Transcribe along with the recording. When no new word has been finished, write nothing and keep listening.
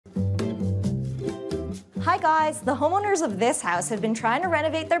Hi guys, the homeowners of this house have been trying to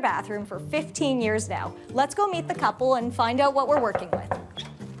renovate their bathroom for 15 years now. Let's go meet the couple and find out what we're working with.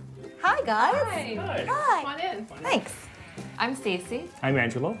 Hi guys. Hi. Hi. Come on in. Thanks. I'm Stacy. I'm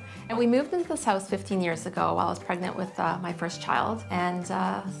Angelo. And we moved into this house 15 years ago while I was pregnant with my first child. And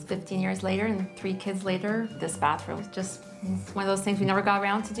 15 years later and 3 kids later, this bathroom is just one of those things we never got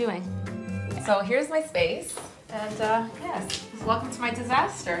around to doing. So here's my space. And yes, welcome to my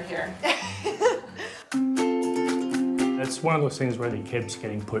disaster here. It's one of those things where the keeps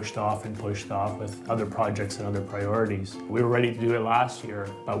getting pushed off with other projects and other priorities. We were ready to do it last year,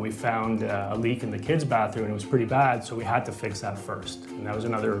 but we found a leak in the kids' bathroom and it was pretty bad, so we had to fix that first. And that was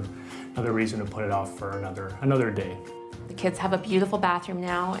another reason to put it off for another day. The kids have a beautiful bathroom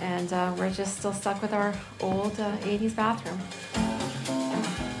now, and we're just still stuck with our old 80s bathroom.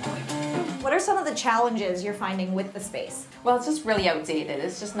 What are some of the challenges you're finding with the space? Well, it's just really outdated.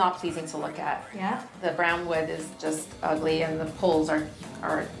 It's just not pleasing to look at. Yeah. The brown wood is just ugly, and the poles aren't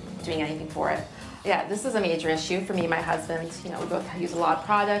doing anything for it. Yeah, this is a major issue for me and my husband. You know, we both use a lot of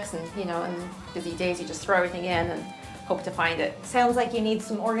products, and you know, in busy days you just throw everything in and hope to find it. Sounds like you need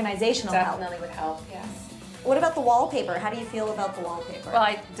some organizational help. Definitely would help, yes. What about the wallpaper? How do you feel about the wallpaper? Well,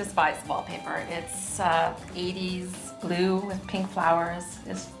 I despise the wallpaper. It's 80s blue with pink flowers.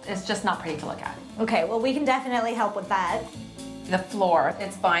 It's just not pretty to look at. Okay, well we can definitely help with that. The floor,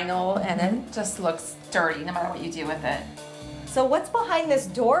 it's vinyl and it just looks dirty no matter what you do with it. So what's behind this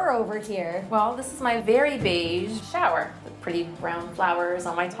door over here? Well, this is my very beige shower with pretty brown flowers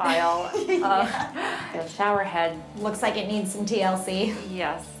on my tile. The shower head. Looks like it needs some TLC.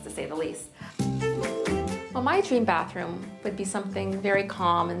 Yes, to say the least. Well, my dream bathroom would be something very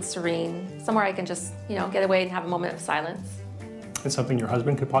calm and serene, somewhere I can just, you know, get away and have a moment of silence. It's something your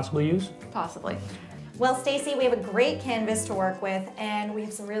husband could possibly use? Possibly. Well, Stacy, we have a great canvas to work with, and we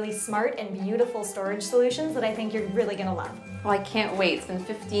have some really smart and beautiful storage solutions that I think you're really gonna love. Well, I can't wait. It's been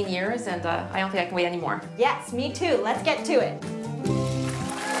 15 years, and I don't think I can wait anymore. Yes, me too. Let's get to it.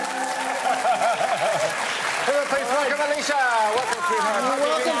 Hello, please welcome Alicia. Welcome, sweetheart.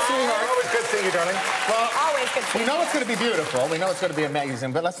 Welcome, sweetheart. Always good seeing you, darling. Well, Always good to we know it's going to be beautiful. We know it's going to be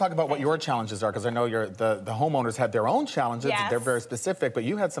amazing. But let's talk about what your challenges are, because I know the homeowners had their own challenges. Yes. They're very specific, but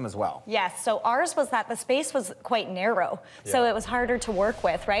you had some as well. Yes, so ours was that the space was quite narrow, so it was harder to work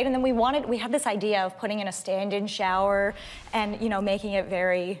with, right? And then we had this idea of putting in a stand-in shower and, you know, making it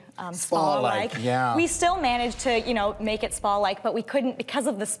very spa-like. Yeah. We still managed to, you know, make it spa-like, but we couldn't, because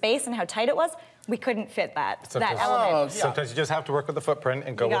of the space and how tight it was, we couldn't fit that element. Oh, Sometimes you just have to work with the footprint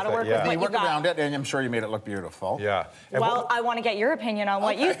and go You with gotta it. work with what You work got. around it, and I'm sure you made it look beautiful. Yeah. And Well, I want to get your opinion on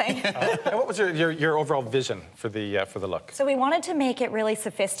what you think. what was your overall vision for the look? So we wanted to make it really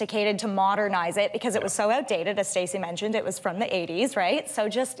sophisticated, to modernize it, because it was so outdated, as Stacy mentioned. It was from the 80s, right? So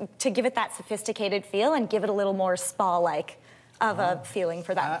just to give it that sophisticated feel and give it a little more spa-like of a feeling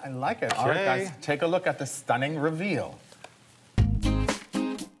for that. I like it. All right, guys, take a look at the stunning reveal.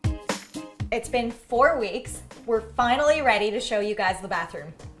 It's been 4 weeks. We're finally ready to show you guys the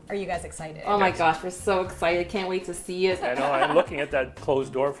bathroom. Are you guys excited? Oh my gosh, we're so excited. Can't wait to see it. I know, I'm looking at that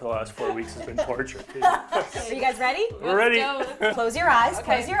closed door for the last 4 weeks has been torture. Are you guys ready? We're ready. Close your eyes,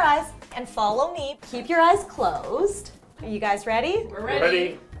 close your eyes, and follow me. Keep your eyes closed. Are you guys ready? We're We're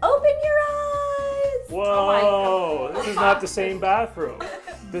ready. Open your eyes. Whoa, this is not the same bathroom.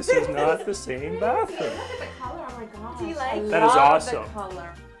 This is not the same bathroom. Look at the color, oh my gosh. Do you like That is awesome. The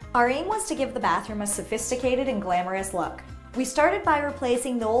color. Our aim was to give the bathroom a sophisticated and glamorous look. We started by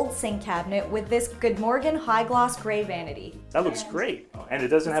replacing the old sink cabinet with this Good Morgan high gloss gray vanity. That looks great. And it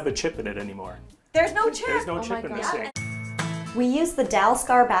doesn't have a chip in it anymore. There's no chip. There's no Oh chip my in the God. sink. We used the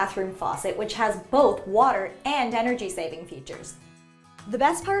Dalscar bathroom faucet, which has both water and energy saving features. The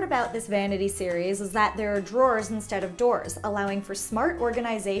best part about this vanity series is that there are drawers instead of doors, allowing for smart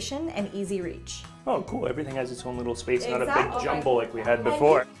organization and easy reach. Oh, cool. Everything has its own little space, not a Exactly. big jumble like we had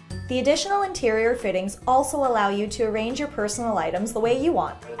before. The additional interior fittings also allow you to arrange your personal items the way you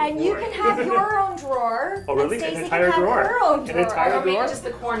want. And you can have your own drawer. Oh, really? And An Stacey entire can have drawer? her own An drawer. entire Or maybe drawer? just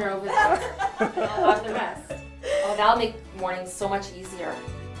the corner over there. I'll have the rest. Oh, that'll make mornings so much easier.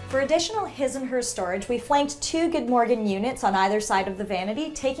 For additional his and her storage, we flanked 2 Good Morgan units on either side of the vanity,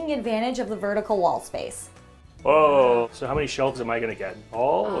 taking advantage of the vertical wall space. Whoa. So how many shelves am I going to get?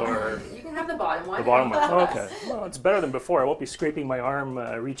 All or You can have the bottom one. the bottom one? Oh, okay. Well, it's better than before. I won't be scraping my arm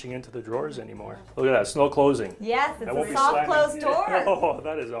reaching into the drawers anymore. Look at that. It's no closing. Yes, it's I won't a be soft slamming. closed door. Oh,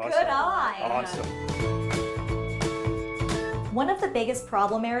 that is awesome. Good eye. Awesome. One of the biggest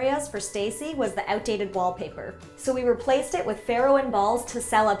problem areas for Stacy was the outdated wallpaper, so we replaced it with Faro and Balls to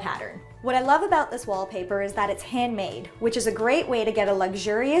sell a pattern. What I love about this wallpaper is that it's handmade, which is a great way to get a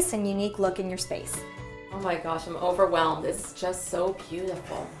luxurious and unique look in your space. Oh my gosh, I'm overwhelmed. It's just so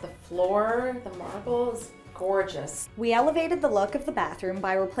beautiful. The floor, the marble is gorgeous. We elevated the look of the bathroom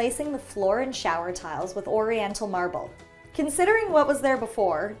by replacing the floor and shower tiles with Oriental marble. Considering what was there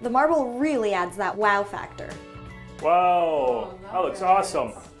before, the marble really adds that wow factor. Wow, that looks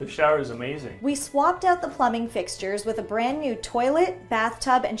awesome. The shower is amazing. We swapped out the plumbing fixtures with a brand new toilet,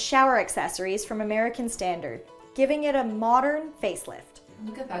 bathtub, and shower accessories from American Standard, giving it a modern facelift.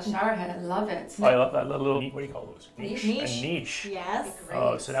 Look at that shower head, I love it. Oh, I love that little, what do you call those? Niche. A niche. Yes.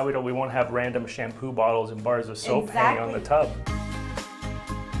 Oh, so now we won't have random shampoo bottles and bars of soap hanging on the tub.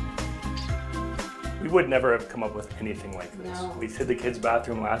 We would never have come up with anything like this. No. We did the kids'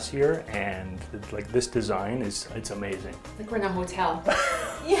 bathroom last year, and like this design it's amazing. Like we're in a hotel.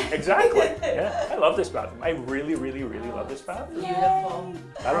 Yeah. Exactly. Yeah, I love this bathroom. I really, really, really love this bathroom. Beautiful.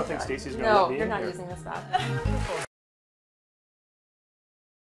 I don't think Stacey's gonna let me in you're not here. using this bathroom.